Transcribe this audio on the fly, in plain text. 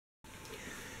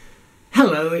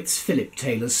Hello, it's Philip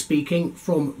Taylor speaking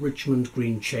from Richmond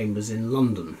Green Chambers in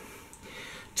London.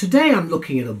 Today I'm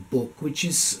looking at a book which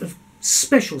is of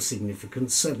special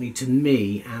significance, certainly to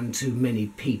me and to many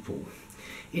people.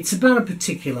 It's about a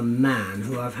particular man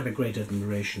who I've had a great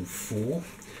admiration for,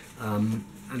 and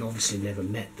obviously never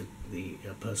met the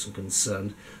person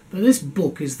concerned. But this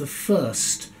book is the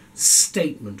first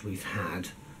statement we've had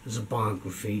as a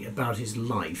biography about his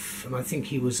life, and I think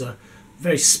he was a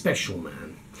very special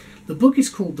man. The book is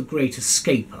called The Great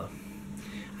Escaper,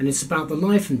 and it's about the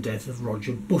life and death of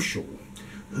Roger Bushell,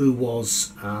 who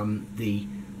was the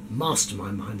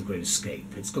mastermind behind The Great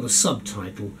Escape. It's got a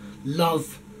subtitle,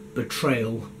 Love,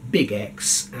 Betrayal, Big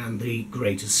X and The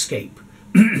Great Escape.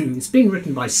 It's being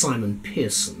written by Simon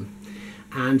Pearson,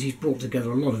 and he's brought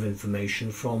together a lot of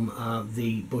information from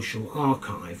the Bushell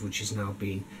archive, which is now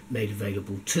being made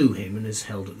available to him and is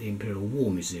held at the Imperial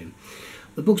War Museum.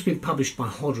 The book's been published by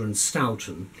Hodder and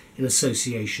Stoughton in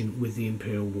association with the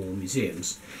Imperial War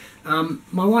Museums.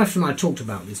 My wife and I talked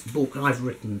about this book. I've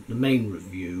written the main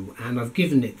review and I've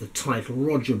given it the title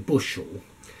Roger Bushell,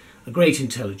 a great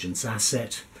intelligence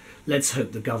asset. Let's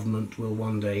hope the government will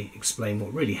one day explain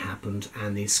what really happened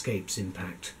and the escape's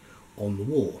impact on the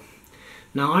war.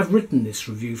 Now, I've written this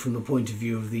review from the point of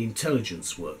view of the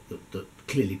intelligence work that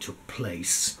clearly took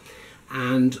place.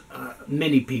 And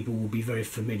many people will be very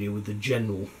familiar with the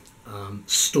general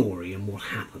story and what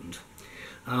happened.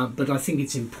 But I think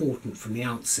it's important from the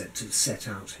outset to set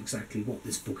out exactly what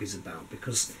this book is about,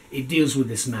 because it deals with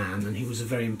this man, and he was a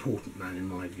very important man in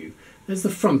my view. There's the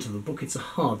front of the book. It's a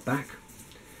hardback.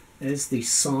 There's the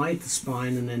side, the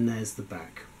spine, and then there's the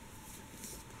back.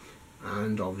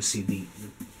 And obviously the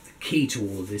key to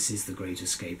all of this is The Great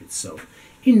Escape itself.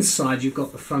 Inside you've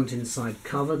got the front inside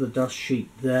cover, the dust sheet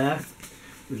there,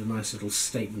 with a nice little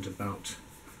statement about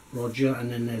Roger,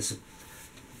 and then there's a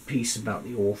piece about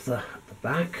the author at the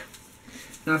back.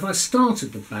 Now if I start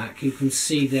at the back, you can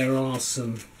see there's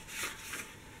in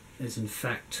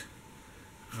fact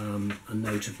a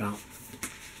note about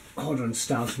Hodder and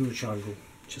Stoughton, which I will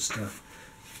just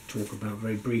talk about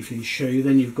very briefly and show you.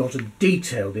 Then you've got a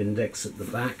detailed index at the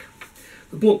back.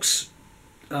 The book's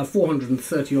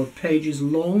 430 odd pages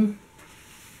long.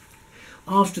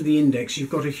 After the index you've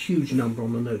got a huge number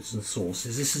on the notes and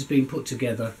sources. This has been put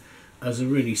together as a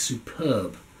really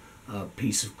superb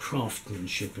piece of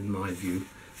craftsmanship in my view,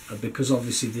 because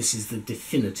obviously this is the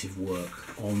definitive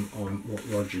work on what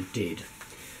Roger did.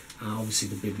 Obviously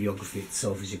the bibliography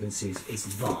itself, as you can see, is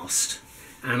vast,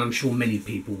 and I'm sure many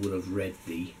people will have read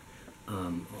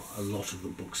a lot of the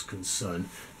book's concerned.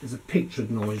 There's a picture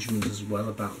acknowledgement as well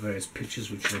about various pictures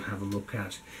which we'll have a look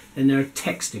at. Then there are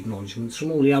text acknowledgements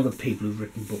from all the other people who've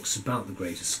written books about The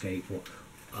Great Escape or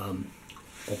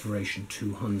Operation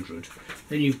 200.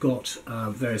 Then you've got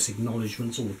various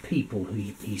acknowledgements, all the people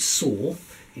who he saw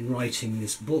in writing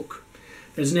this book.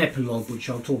 There's an epilogue which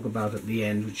I'll talk about at the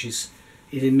end, which is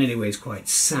in many ways quite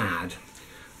sad,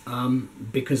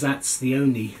 because that's the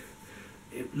only,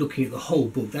 looking at the whole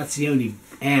book, that's the only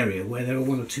area where there are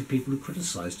one or two people who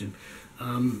criticised him,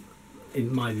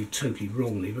 in my view totally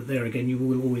wrongly, but there again you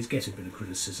will always get a bit of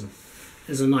criticism.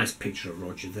 There's a nice picture of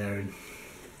Roger there,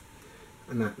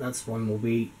 and that's one will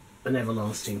be an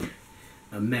everlasting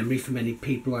memory for many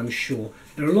people, I'm sure.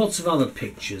 There are lots of other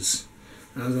pictures.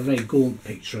 There's a very gaunt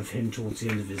picture of him towards the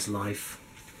end of his life.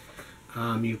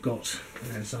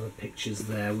 There's other pictures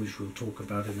there which we'll talk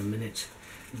about in a minute.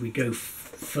 If we go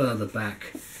further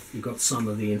back, you've got some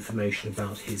of the information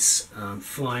about his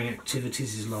flying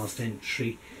activities, his last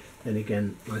entry. Then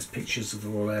again, nice pictures of the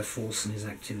Royal Air Force and his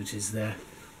activities there.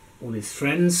 All his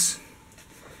friends.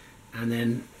 And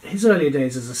then his earlier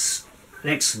days as an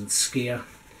excellent skier,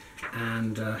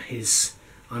 and his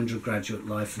undergraduate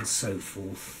life and so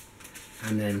forth.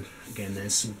 And then again,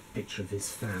 there's some picture of his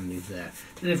family there.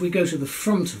 Then if we go to the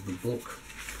front of the book,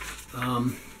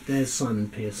 there's Simon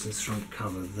Pearson's front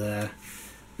cover there.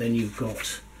 Then you've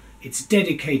got, it's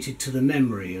dedicated to the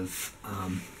memory of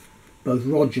both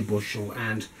Roger Bushell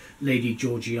and Lady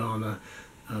Georgiana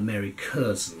Mary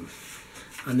Curzon.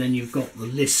 And then you've got the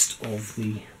list of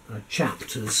the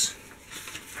chapters,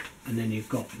 and then you've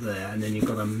got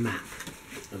a map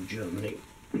of Germany,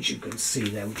 which you can see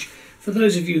there, which for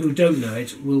those of you who don't know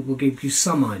it will give you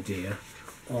some idea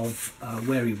of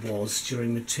where he was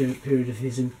during the period of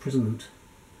his imprisonment.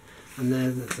 And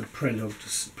there's a prologue to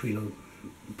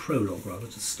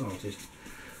start it.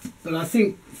 But I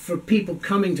think for people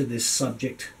coming to this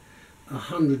subject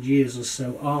 100 years or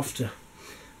so after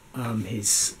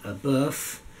his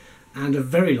birth, and a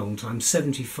very long time,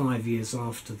 75 years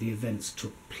after the events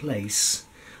took place,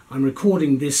 I'm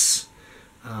recording this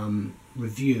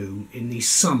review in the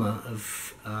summer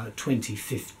of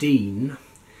 2015,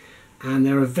 and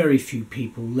there are very few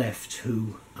people left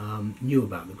who knew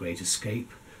about the Great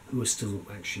Escape, who are still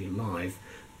actually alive.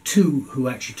 Two who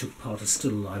actually took part are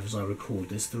still alive as I record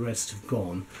this, the rest have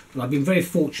gone. But I've been very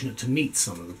fortunate to meet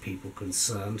some of the people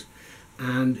concerned,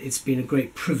 and it's been a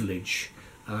great privilege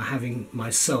having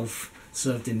myself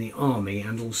served in the army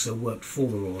and also worked for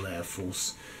the Royal Air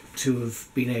Force, to have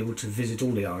been able to visit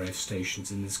all the RAF stations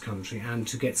in this country and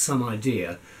to get some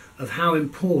idea of how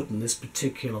important this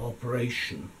particular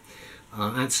operation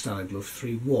at Stalag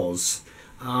 3 was.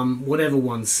 Whatever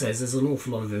one says, there's an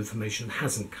awful lot of information that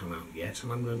hasn't come out yet,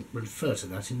 and I'm going to refer to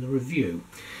that in the review.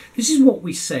 This is what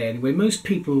we say anyway. Most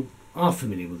people are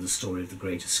familiar with the story of the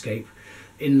Great Escape,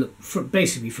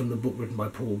 basically from the book written by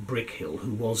Paul Brickhill,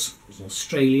 who was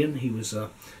Australian. He was a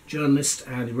journalist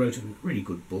and he wrote a really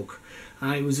good book.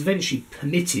 He was eventually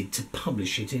permitted to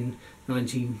publish it in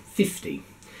 1950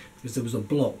 because there was a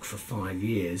block for 5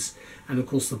 years, and of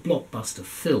course the blockbuster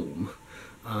film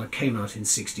came out in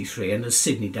 '63, and as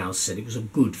Sydney Dowse said, it was a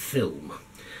good film,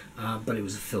 but it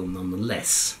was a film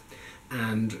nonetheless.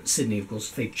 And Sydney, of course,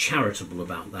 very charitable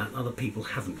about that. Other people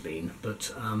haven't been,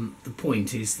 but the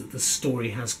point is that the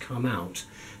story has come out,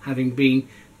 having been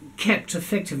kept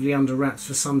effectively under wraps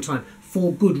for some time,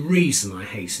 for good reason, I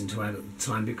hasten to add, at the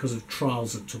time, because of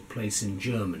trials that took place in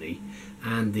Germany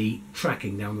and the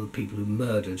tracking down of the people who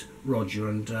murdered Roger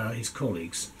and his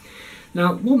colleagues.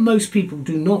 Now, what most people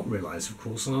do not realise, of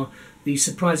course, are the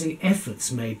surprising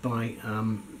efforts made by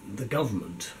the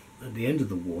government at the end of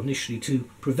the war, initially to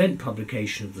prevent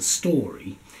publication of the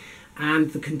story, and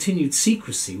the continued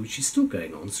secrecy which is still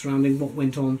going on surrounding what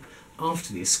went on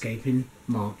after the escape in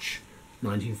March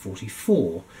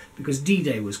 1944, because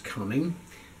D-Day was coming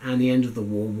and the end of the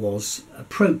war was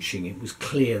approaching. It was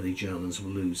clear the Germans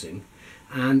were losing,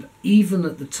 and even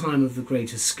at the time of the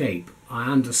Great Escape,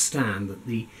 I understand that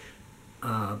the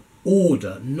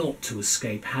order not to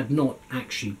escape had not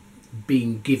actually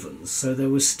been given, so there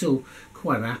was still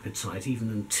quite an appetite, even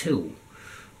until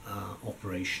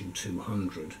Operation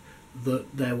 200,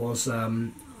 that there was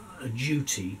a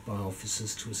duty by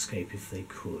officers to escape if they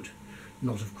could,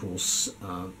 not of course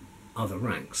other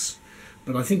ranks.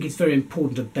 But I think it's very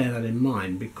important to bear that in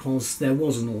mind, because there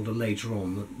was an order later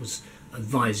on that was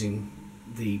advising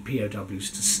the POWs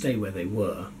to stay where they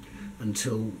were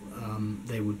until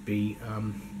they would be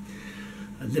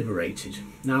liberated.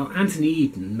 Now, Anthony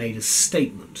Eden made a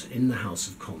statement in the House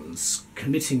of Commons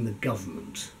committing the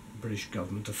government, the British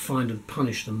government, to find and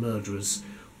punish the murderers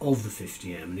of the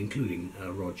 50M, and including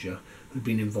Roger, who'd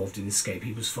been involved in the escape.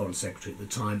 He was Foreign Secretary at the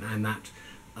time, and that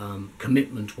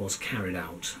commitment was carried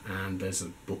out, and there's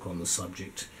a book on the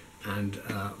subject, and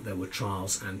there were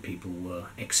trials and people were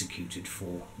executed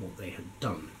for what they had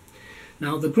done.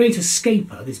 Now, The Great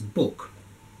Escaper, this book,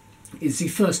 is the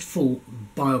first full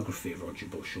biography of Roger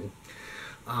Bushell,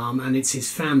 and it's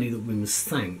his family that we must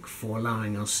thank for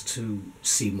allowing us to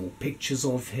see more pictures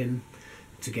of him,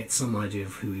 to get some idea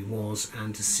of who he was,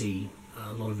 and to see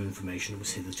a lot of information that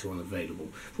was hitherto unavailable.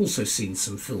 We've also seen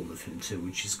some film of him too,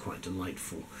 which is quite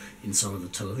delightful in some of the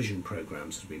television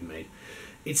programmes that have been made.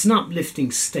 It's an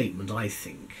uplifting statement, I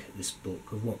think, this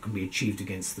book, of what can be achieved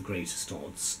against the greatest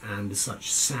odds, and with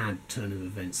such sad turn of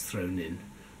events thrown in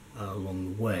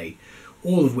along the way,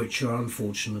 all of which are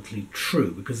unfortunately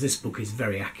true, because this book is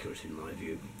very accurate in my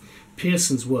view.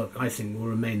 Pearson's work, I think, will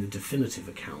remain the definitive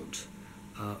account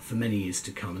for many years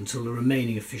to come, until the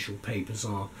remaining official papers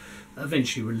are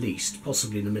eventually released,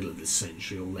 possibly in the middle of this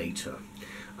century or later.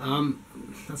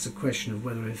 That's a question of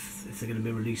whether if they're going to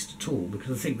be released at all,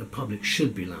 because I think the public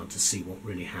should be allowed to see what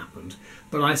really happened,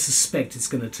 but I suspect it's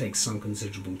going to take some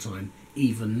considerable time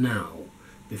even now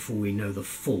before we know the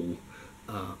full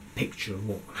picture of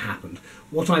what happened.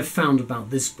 What I've found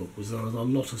about this book was there is a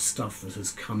lot of stuff that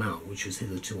has come out which was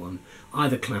hitherto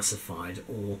either classified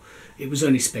or it was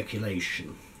only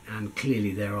speculation, and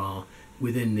clearly there are,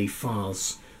 within the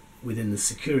files within the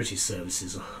security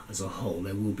services as a whole,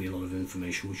 there will be a lot of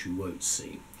information which we won't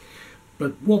see.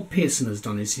 But what Pearson has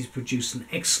done is he's produced an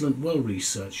excellent,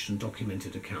 well-researched and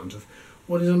documented account of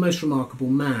what is a most remarkable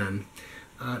man,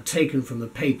 taken from the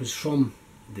papers from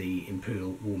the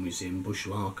Imperial War Museum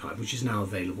Bushell archive, which is now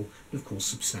available, and of course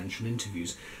substantial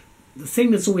interviews. The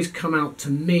thing that's always come out to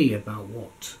me about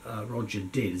what Roger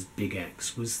did as Big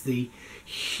X was the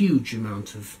huge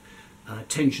amount of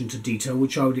attention to detail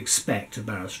which I would expect a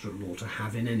barrister at law to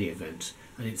have in any event,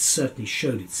 and it certainly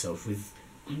showed itself with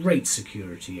great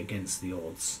security against the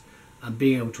odds, and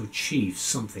being able to achieve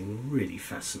something really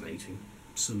fascinating,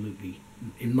 absolutely,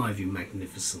 in my view,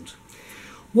 magnificent.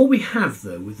 What we have,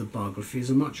 though, with the biography is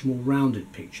a much more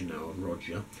rounded picture now of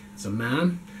Roger as a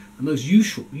man, a most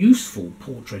useful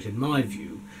portrait in my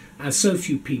view, as so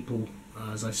few people,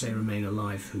 as I say, remain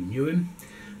alive who knew him.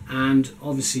 And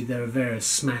obviously there are various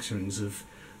smatterings of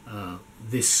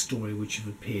this story which have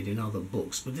appeared in other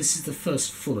books, but this is the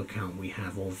first full account we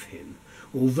have of him,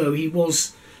 although he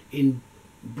was in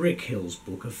Brickhill's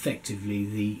book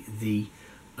effectively the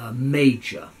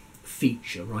major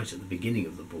feature right at the beginning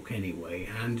of the book anyway,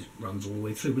 and runs all the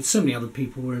way through, but so many other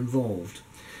people were involved.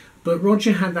 But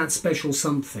Roger had that special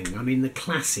something. I mean, the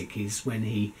classic is when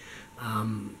he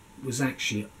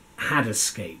had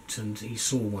escaped, and he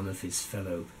saw one of his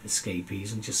fellow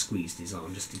escapees and just squeezed his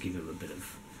arm just to give him a bit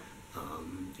of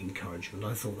encouragement.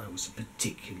 I thought that was a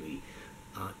particularly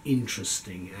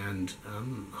interesting and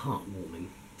heartwarming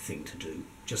thing to do,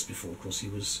 just before, of course, he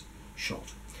was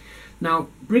shot. Now,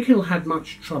 Brickhill had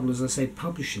much trouble, as I say,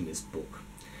 publishing this book.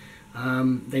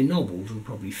 They nobbled and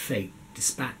probably faked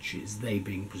dispatches, they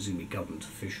being presumably government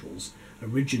officials,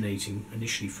 originating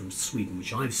initially from Sweden,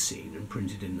 which I've seen and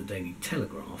printed in the Daily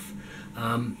Telegraph,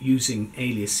 using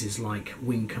aliases like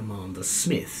Wing Commander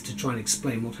Smith to try and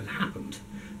explain what had happened,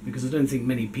 because I don't think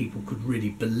many people could really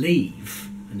believe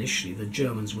initially the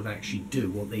Germans would actually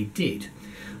do what they did.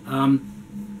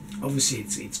 Obviously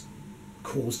it's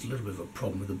caused a little bit of a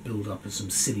problem with the build-up of some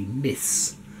silly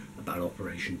myths about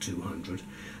Operation 200,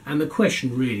 and the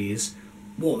question really is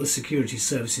what the security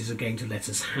services are going to let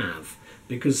us have,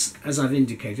 because, as I've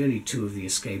indicated, only 2 of the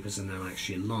escapers are now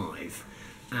actually alive,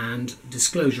 and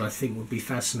disclosure, I think, would be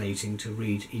fascinating to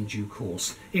read in due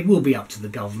course. It will be up to the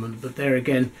government, but there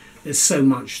again, there's so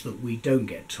much that we don't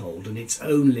get told, and it's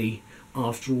only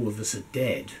after all of us are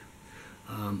dead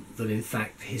that, in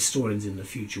fact, historians in the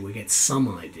future will get some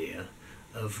idea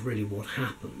of really what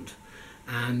happened.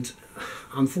 And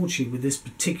unfortunately, with this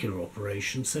particular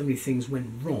operation, so many things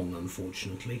went wrong,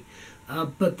 unfortunately.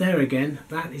 But there again,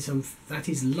 that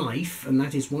is life, and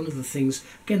that is one of the things.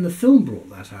 Again, the film brought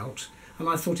that out, and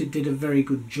I thought it did a very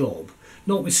good job.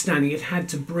 Notwithstanding, it had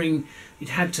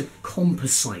to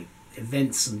composite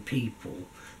events and people,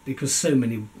 because so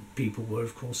many people were,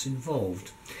 of course,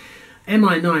 involved.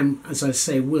 MI9, as I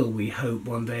say, will, we hope,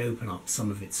 one day open up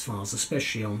some of its files,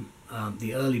 especially on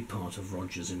the early part of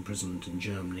Roger's imprisonment in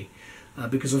Germany,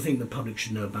 because I think the public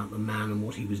should know about the man and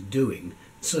what he was doing,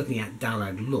 certainly at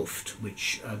Dalag Luft,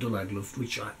 which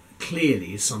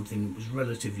clearly is something that was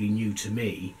relatively new to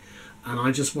me, and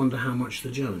I just wonder how much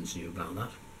the Germans knew about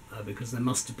that, because there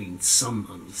must have been some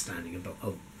understanding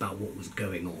about what was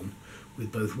going on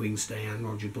with both Wingstay and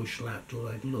Roger Bushell at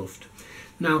Dalag Luft.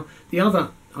 Now, the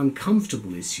other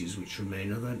uncomfortable issues which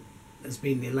remain are that there's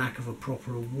been the lack of a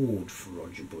proper award for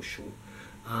Roger Bushell.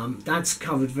 That's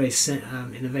covered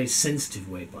in a very sensitive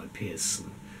way by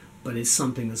Pearson, but it's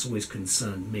something that's always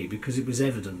concerned me, because it was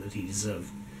evident that he deserved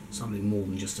something more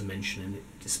than just a mention in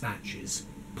dispatches,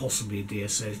 possibly a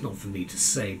DSA. It's not for me to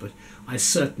say, but I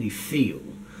certainly feel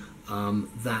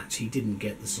that he didn't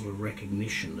get the sort of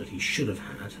recognition that he should have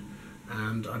had,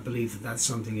 and I believe that that's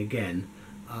something, again,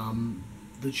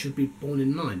 that should be borne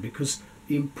in mind, because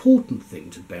the important thing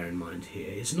to bear in mind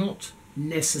here is not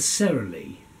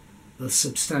necessarily the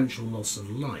substantial loss of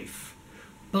life,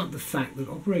 but the fact that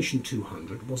Operation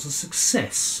 200 was a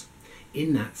success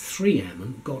in that 3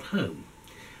 airmen got home.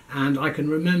 And I can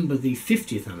remember the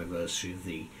 50th anniversary of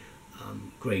the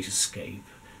Great Escape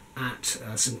at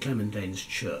St Clement Danes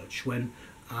Church, when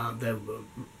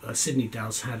Sydney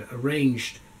Dowse had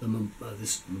arranged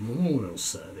this memorial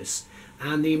service,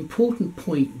 and the important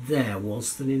point there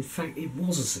was that in fact it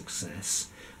was a success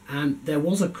and there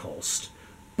was a cost,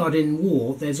 but in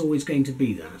war there's always going to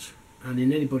be that, and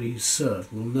in anybody who's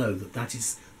served will know that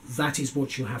that is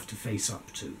what you have to face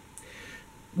up to.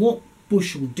 What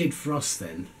Bushell did for us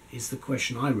then is the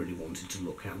question I really wanted to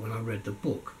look at when I read the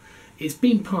book. It's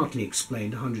been partly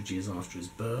explained 100 years after his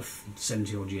birth,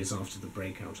 70 odd years after the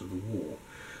breakout of the war.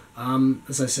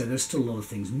 As I said, there's still a lot of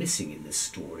things missing in this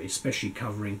story, especially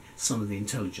covering some of the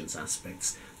intelligence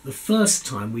aspects. The first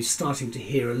time we're starting to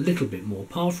hear a little bit more,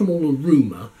 apart from all the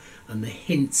rumour and the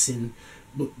hints in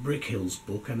Brickhill's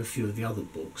book and a few of the other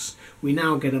books, we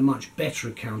now get a much better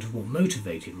account of what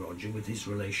motivated Roger with his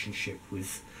relationship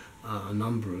with a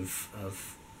number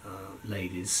of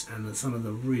ladies, and some of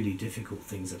the really difficult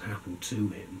things that happened to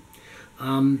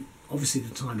him. Obviously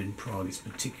the time in Prague is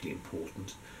particularly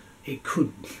important. It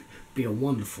could be a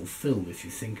wonderful film if you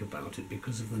think about it,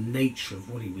 because of the nature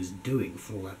of what he was doing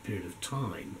for all that period of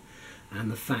time,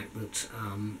 and the fact that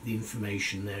the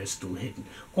information there is still hidden.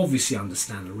 Obviously I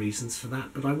understand the reasons for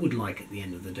that, but I would like at the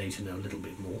end of the day to know a little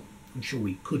bit more. I'm sure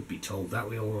we could be told that.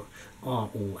 We all are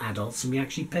all adults and we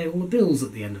actually pay all the bills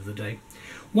at the end of the day.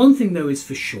 One thing though is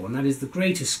for sure, and that is The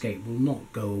Great Escape will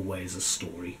not go away as a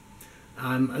story.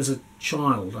 As a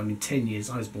child, I mean 10 years,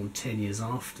 I was born 10 years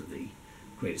after The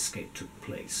Great Escape took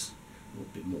place, a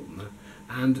little bit more than that.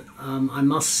 And I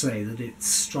must say that it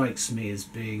strikes me as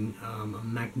being a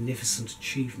magnificent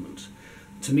achievement.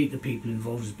 To meet the people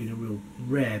involved has been a real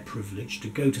rare privilege. To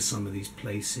go to some of these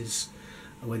places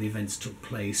where the events took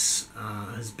place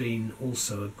has been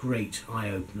also a great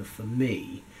eye-opener for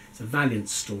me. It's a valiant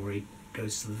story,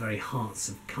 goes to the very hearts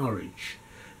of courage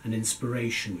and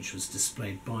inspiration which was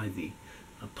displayed by the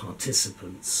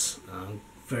participants.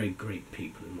 Very great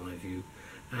people in my view,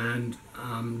 and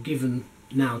given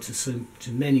now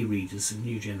to many readers of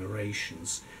new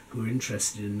generations who are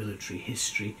interested in military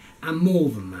history, and more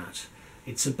than that,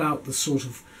 it's about the sort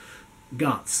of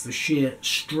guts, the sheer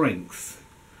strength,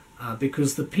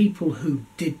 because the people who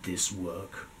did this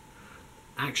work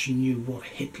actually knew what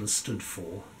Hitler stood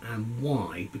for and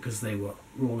why, because they were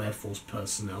Royal Air Force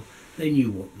personnel. They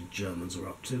knew what the Germans were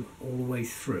up to all the way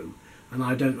through. And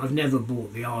I've never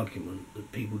bought the argument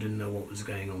that people didn't know what was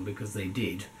going on, because they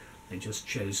did. They just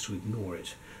chose to ignore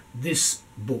it. This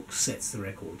book sets the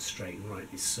record straight, and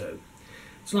rightly so.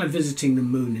 It's like visiting the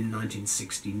moon in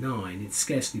 1969. It's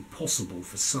scarcely possible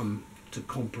for some to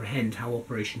comprehend how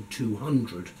Operation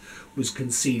 200 was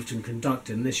conceived and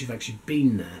conducted unless you've actually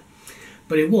been there.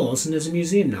 But it was, and there's a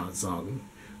museum now at Stoughton.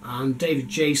 David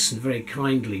Jason very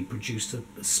kindly produced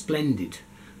a splendid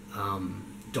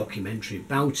documentary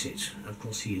about it. Of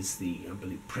course, he is the, I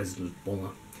believe, president of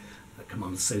Bomber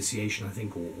Command Association, I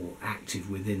think, or active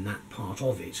within that part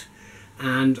of it.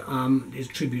 And it's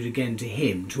a tribute again to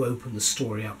him to open the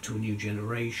story up to a new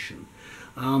generation.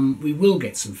 We will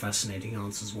get some fascinating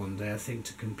answers one day, I think,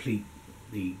 to complete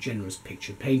the generous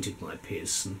picture painted by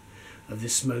Pearson of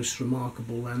this most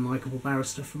remarkable and likeable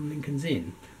barrister from Lincoln's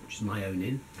Inn, which is my own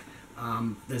inn.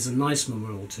 There's a nice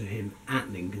memorial to him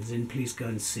at Lincoln's Inn. Please go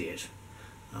and see it.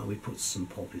 We put some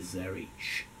poppies there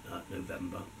each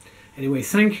November. Anyway,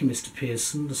 thank you, Mr.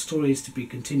 Pearson. The story is to be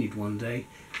continued one day,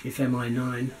 if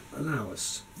MI9 allow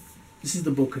us. This is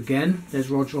the book again. There's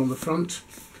Roger on the front.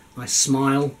 Nice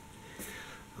smile.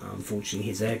 Unfortunately,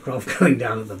 his aircraft going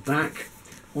down at the back.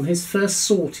 On his first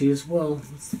sortie as well.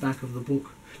 That's the back of the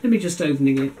book. Let me just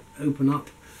open up.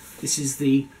 This is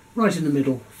the, right in the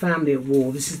middle, family at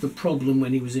war. This is the problem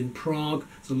when he was in Prague.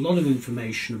 There's a lot of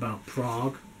information about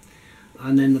Prague.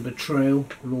 And then the betrayal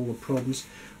and all the problems.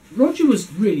 Roger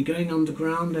was really going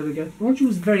underground. There we go. Roger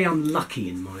was very unlucky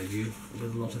in my view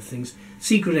with a lot of things.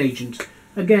 Secret agent.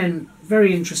 Again,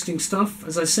 very interesting stuff.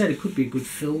 As I said, it could be a good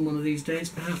film one of these days,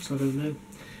 perhaps. I don't know.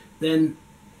 Then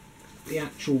the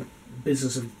actual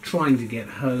business of trying to get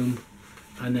home,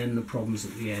 and then the problems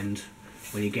at the end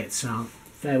when he gets out.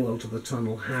 Farewell to the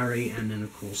tunnel, Harry, and then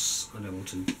of course I don't want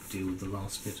to deal with the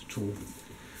last bit at all.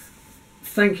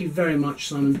 Thank you very much,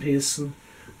 Simon Pearson.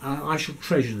 I shall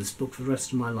treasure this book for the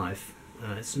rest of my life.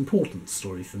 It's an important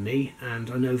story for me,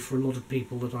 and I know for a lot of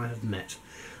people that I have met.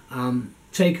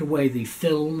 Take away the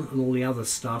film and all the other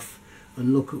stuff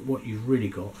and look at what you've really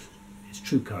got. It's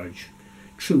true courage,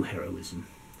 true heroism.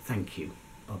 Thank you.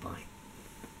 Bye-bye.